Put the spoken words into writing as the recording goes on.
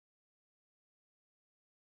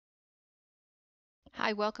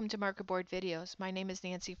Hi, welcome to Marker Board Videos. My name is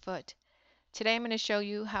Nancy Foote. Today I'm going to show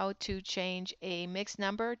you how to change a mixed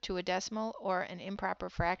number to a decimal or an improper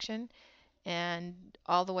fraction and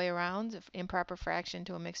all the way around, improper fraction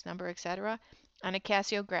to a mixed number, etc. on a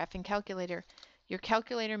Casio graphing calculator. Your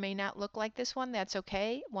calculator may not look like this one. That's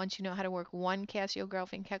okay. Once you know how to work one Casio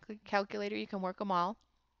graphing calculator, you can work them all.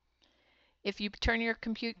 If you turn your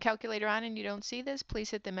calculator on and you don't see this, please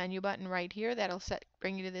hit the menu button right here. That'll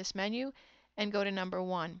bring you to this menu and go to number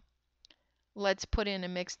 1. Let's put in a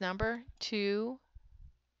mixed number, 2,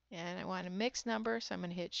 and I want a mixed number, so I'm going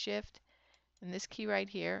to hit Shift and this key right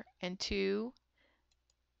here, and 2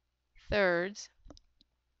 thirds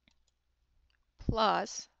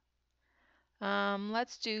plus,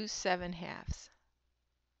 let's do 7 halves.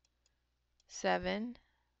 7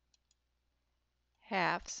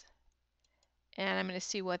 halves, and I'm going to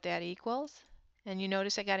see what that equals. And you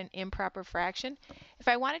notice I got an improper fraction. If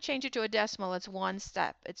I want to change it to a decimal, it's one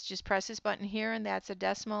step. It's just press this button here, and that's a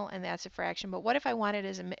decimal, and that's a fraction. But what if I want it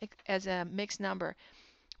as a mixed number?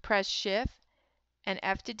 Press Shift and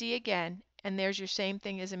F to D again, and there's your same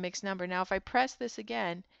thing as a mixed number. Now if I press this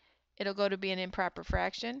again, it'll go to be an improper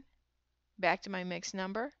fraction. Back to my mixed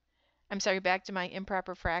number. I'm sorry, back to my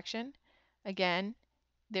improper fraction. Again,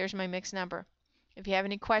 there's my mixed number. If you have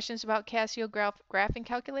any questions about Casio graphing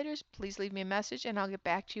calculators, please leave me a message and I'll get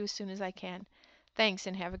back to you as soon as I can. Thanks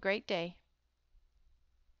and have a great day.